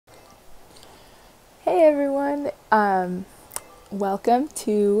everyone, welcome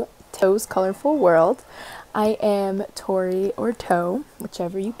to Toe's Colorful World. I am Tori or Toe,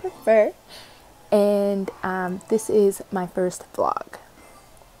 whichever you prefer, and this is my first vlog.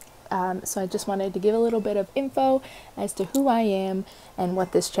 So I just wanted to give a little bit of info as to who I am and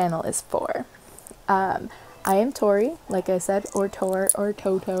what this channel is for. I am Tori, like I said, or Tor, or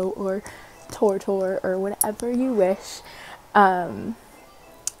Toto, or Tortor, or whatever you wish.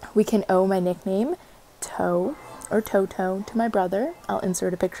 We can owe my nickname Toe or Toto to my brother. I'll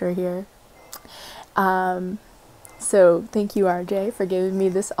insert a picture here. So thank you, RJ, for giving me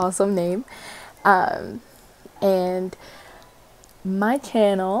this awesome name. And my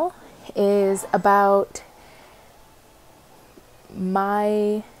channel is about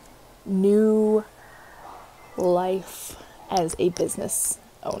my new life as a business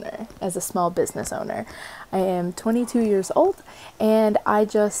owner, as a small business owner. I am 22 years old and I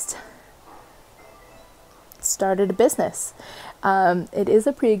just started a business. It is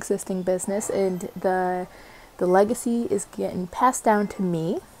a pre-existing business and the legacy is getting passed down to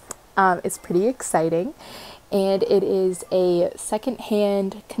me. It's pretty exciting, and it is a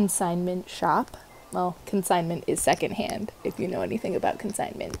secondhand consignment shop. Well, consignment is secondhand if you know anything about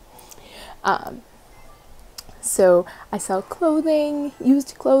consignment. So I sell clothing,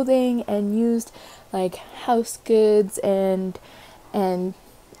 used clothing, and used like house goods and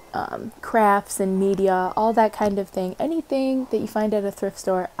crafts and media, all that kind of thing. Anything that you find at a thrift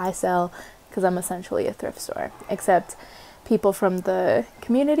store, I sell, because I'm essentially a thrift store. Except people from the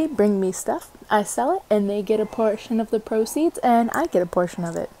community bring me stuff, I sell it, and they get a portion of the proceeds, and I get a portion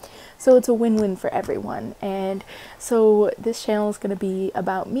of it. So it's a win-win for everyone. And so this channel is going to be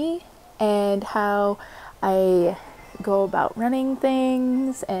about me and how I go about running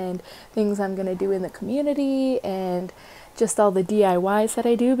things and things I'm going to do in the community and just all the DIYs that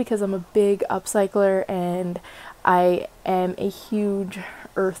I do, because I'm a big upcycler and I am a huge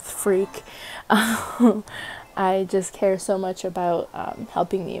earth freak. I just care so much about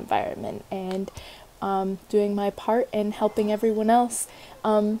helping the environment and doing my part and helping everyone else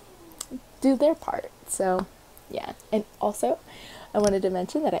do their part. So yeah, and also I wanted to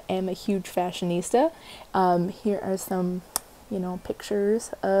mention that I am a huge fashionista. Here are some,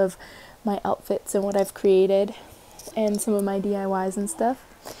 pictures of my outfits and what I've created and some of my DIYs and stuff.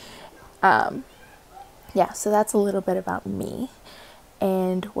 Yeah, so that's a little bit about me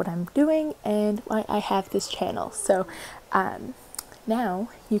and what I'm doing and why I have this channel. So now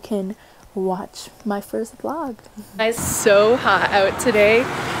you can watch my first vlog. It's so hot out today.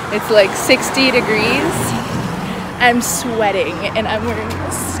 It's like 60 degrees. I'm sweating and I'm wearing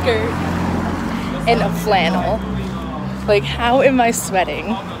a skirt and a flannel. Like, how am I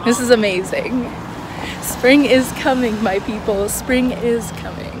sweating? This is amazing. Spring is coming, my people. Spring is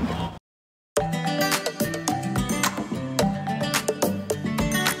coming.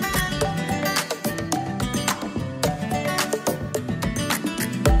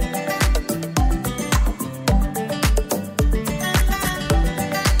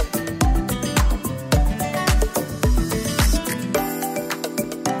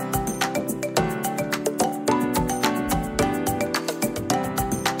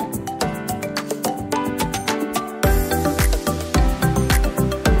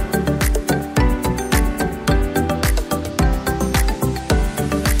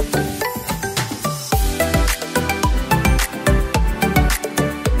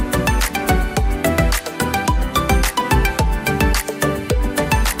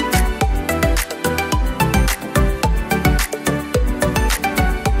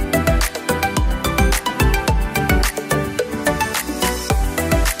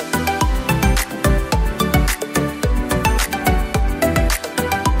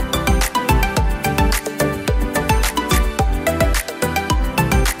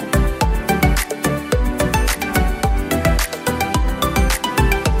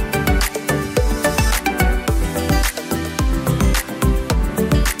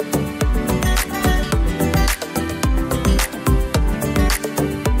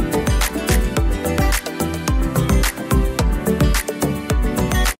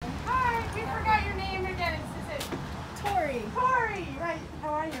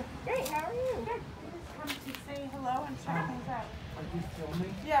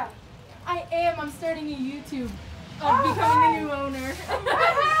 Yeah. I am. I'm starting a YouTube of becoming a new owner.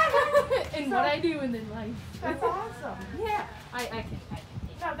 And what I do in life. That's awesome. Yeah. I can.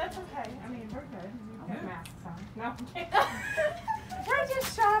 No, that's okay. I mean, we're good. We've got masks on. No, I'm kidding. We're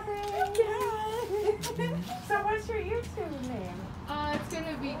just shopping. Yeah. So what's your YouTube name? It's going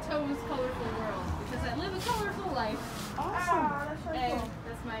to be Toe's Colorful World, because I live a colorful life. Awesome. Oh, that's really cool.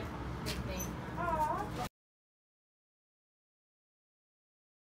 That's my nickname. Aw.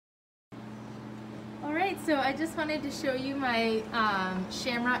 So I just wanted to show you my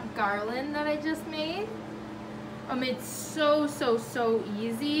shamrock garland that I just made. It's so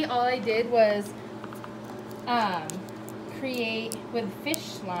easy. All I did was create with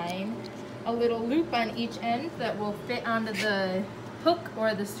fish line a little loop on each end that will fit onto the hook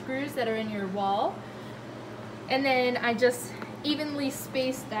or the screws that are in your wall. And then I just evenly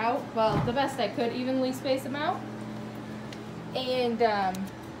spaced out, well, the best I could, evenly space them out. And I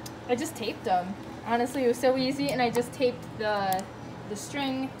just taped them. Honestly, it was so easy, and I just taped the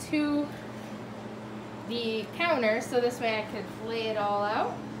string to the counter so this way I could lay it all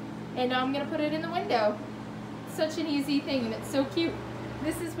out. And now I'm gonna put it in the window. Such an easy thing, and it's so cute.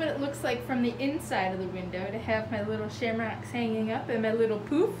 This is what it looks like from the inside of the window, to have my little shamrocks hanging up and my little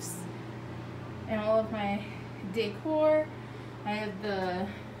poofs and all of my decor. I have the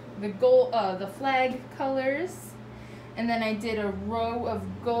gold, the flag colors, and then I did a row of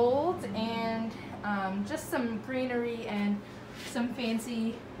gold and just some greenery and some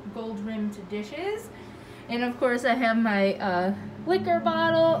fancy gold rimmed dishes. And of course I have my liquor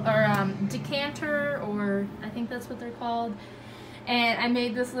bottle or decanter, or I think that's what they're called. And I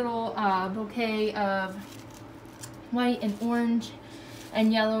made this little bouquet of white and orange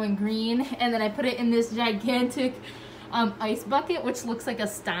and yellow and green, and then I put it in this gigantic ice bucket, which looks like a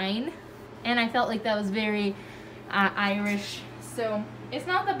stein, and I felt like that was very Irish. So it's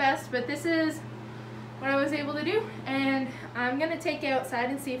not the best, but this is what I was able to do, and I'm gonna take it outside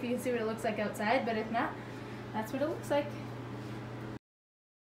and see if you can see what it looks like outside, but if not, that's what it looks like.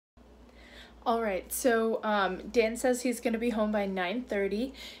 Alright, so Dan says he's going to be home by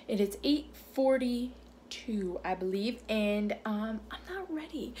 9:30. It is 8:42, I believe, and I'm not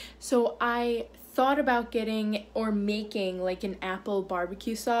ready. So I thought about getting or making like an apple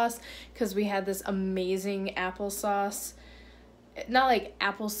barbecue sauce, because we had this amazing applesauce. Not like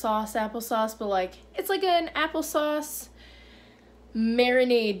applesauce, but like it's like an applesauce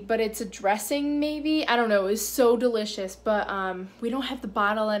marinade, but it's a dressing maybe. I don't know. It was so delicious, but we don't have the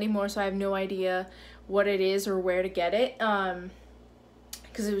bottle anymore, so I have no idea what it is or where to get it,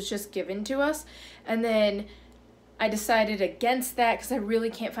 because it was just given to us. And then I decided against that because I really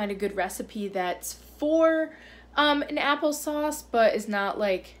can't find a good recipe that's for an applesauce but is not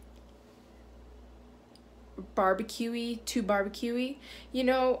like too barbecuey, you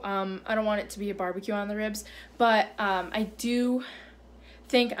know. I don't want it to be a barbecue on the ribs, but I do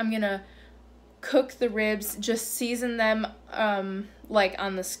think I'm gonna cook the ribs, just season them like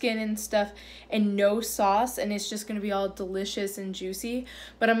on the skin and stuff, and no sauce, and it's just gonna be all delicious and juicy.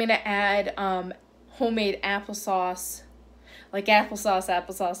 But I'm gonna add homemade applesauce, like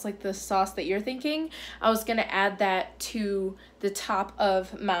applesauce, like the sauce that you're thinking. I was gonna add that to the top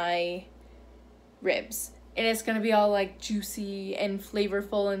of my ribs, and it's gonna be all like juicy and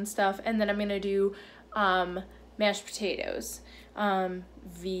flavorful and stuff. And then I'm gonna do mashed potatoes,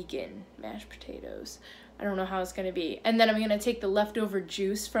 vegan mashed potatoes. I don't know how it's gonna be. And then I'm gonna take the leftover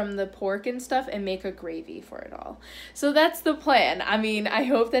juice from the pork and stuff and make a gravy for it all. So that's the plan. I mean, I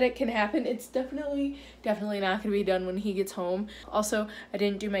hope that it can happen. It's definitely not gonna be done when he gets home. Also, I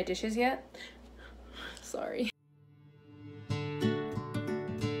didn't do my dishes yet. Sorry.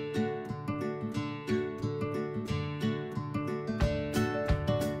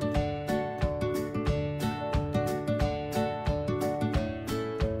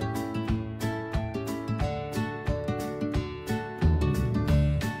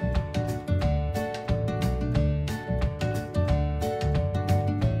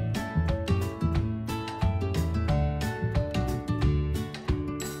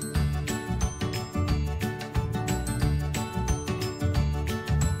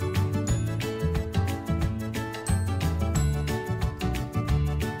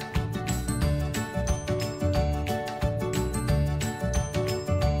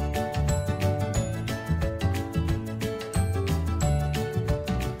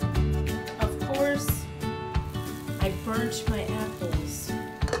 Burnt my apples.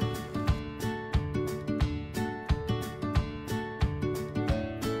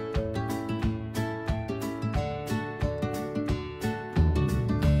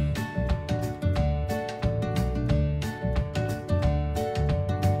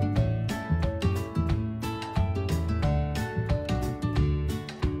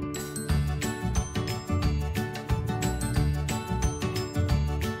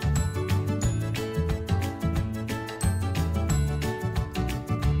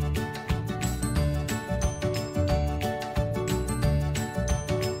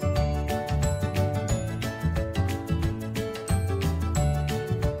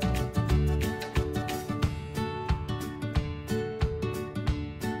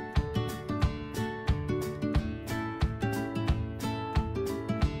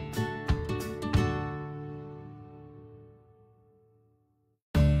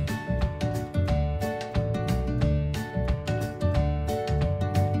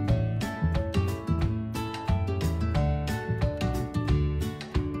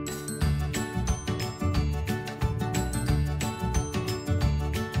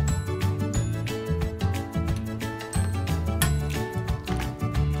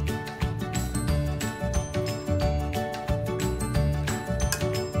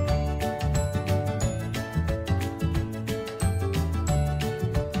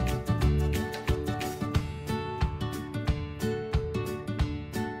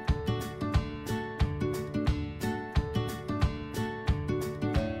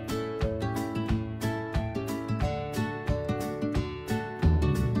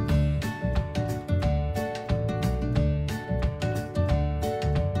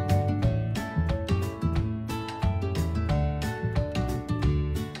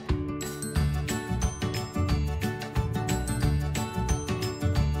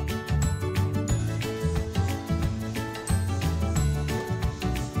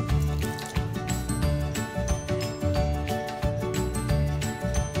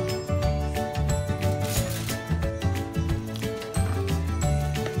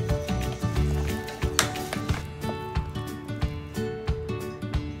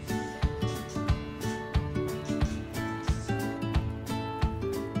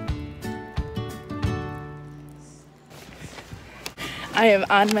 I am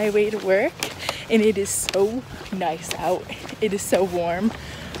on my way to work and it is so nice out. It is so warm.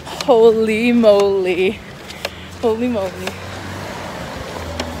 Holy moly. Holy moly.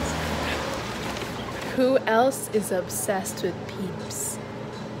 Who else is obsessed with Peeps?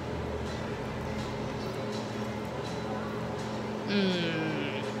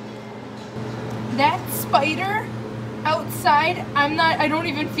 That spider outside, I don't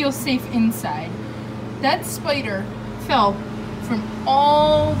even feel safe inside. That spider fell from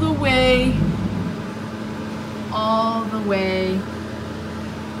all the way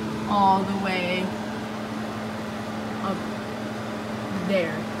up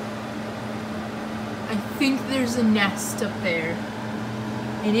there. I think there's a nest up there.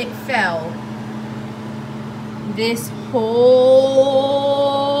 And it fell this whole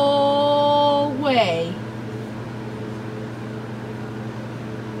way.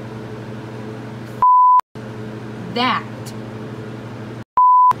 That.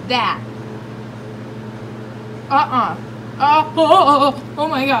 Oh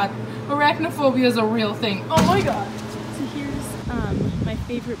my god. Arachnophobia is a real thing. Oh my god. So here's my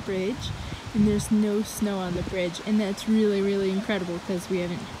favorite bridge, and there's no snow on the bridge, and that's really, really incredible because we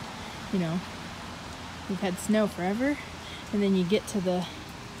haven't, we've had snow forever, and then you get to the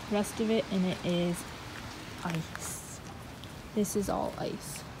rest of it and it is ice. This is all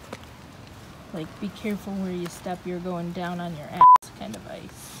ice. Like, be careful where you step, you're going down on your ass kind of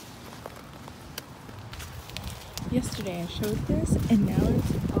ice. Yesterday I showed this and now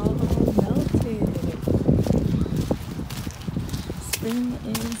it's all melted. Spring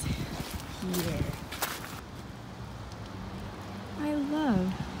is here. I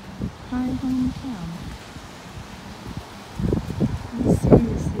love my hometown. It's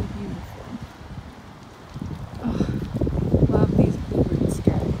seriously beautiful. Oh, love these bluebird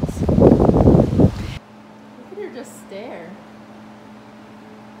skies. Look at her just stare.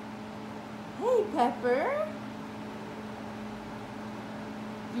 Hey, Pepper.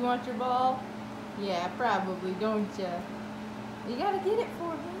 You want your ball? Yeah, probably, don't you? You gotta get it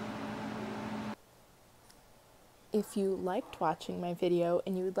for me. If you liked watching my video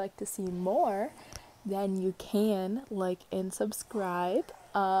and you would like to see more, then you can like and subscribe.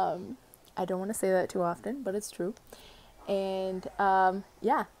 I don't want to say that too often, but it's true. And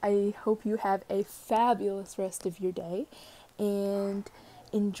yeah, I hope you have a fabulous rest of your day and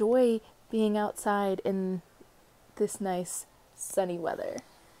enjoy being outside in this nice sunny weather.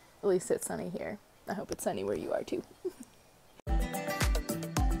 At least it's sunny here. I hope it's sunny where you are too.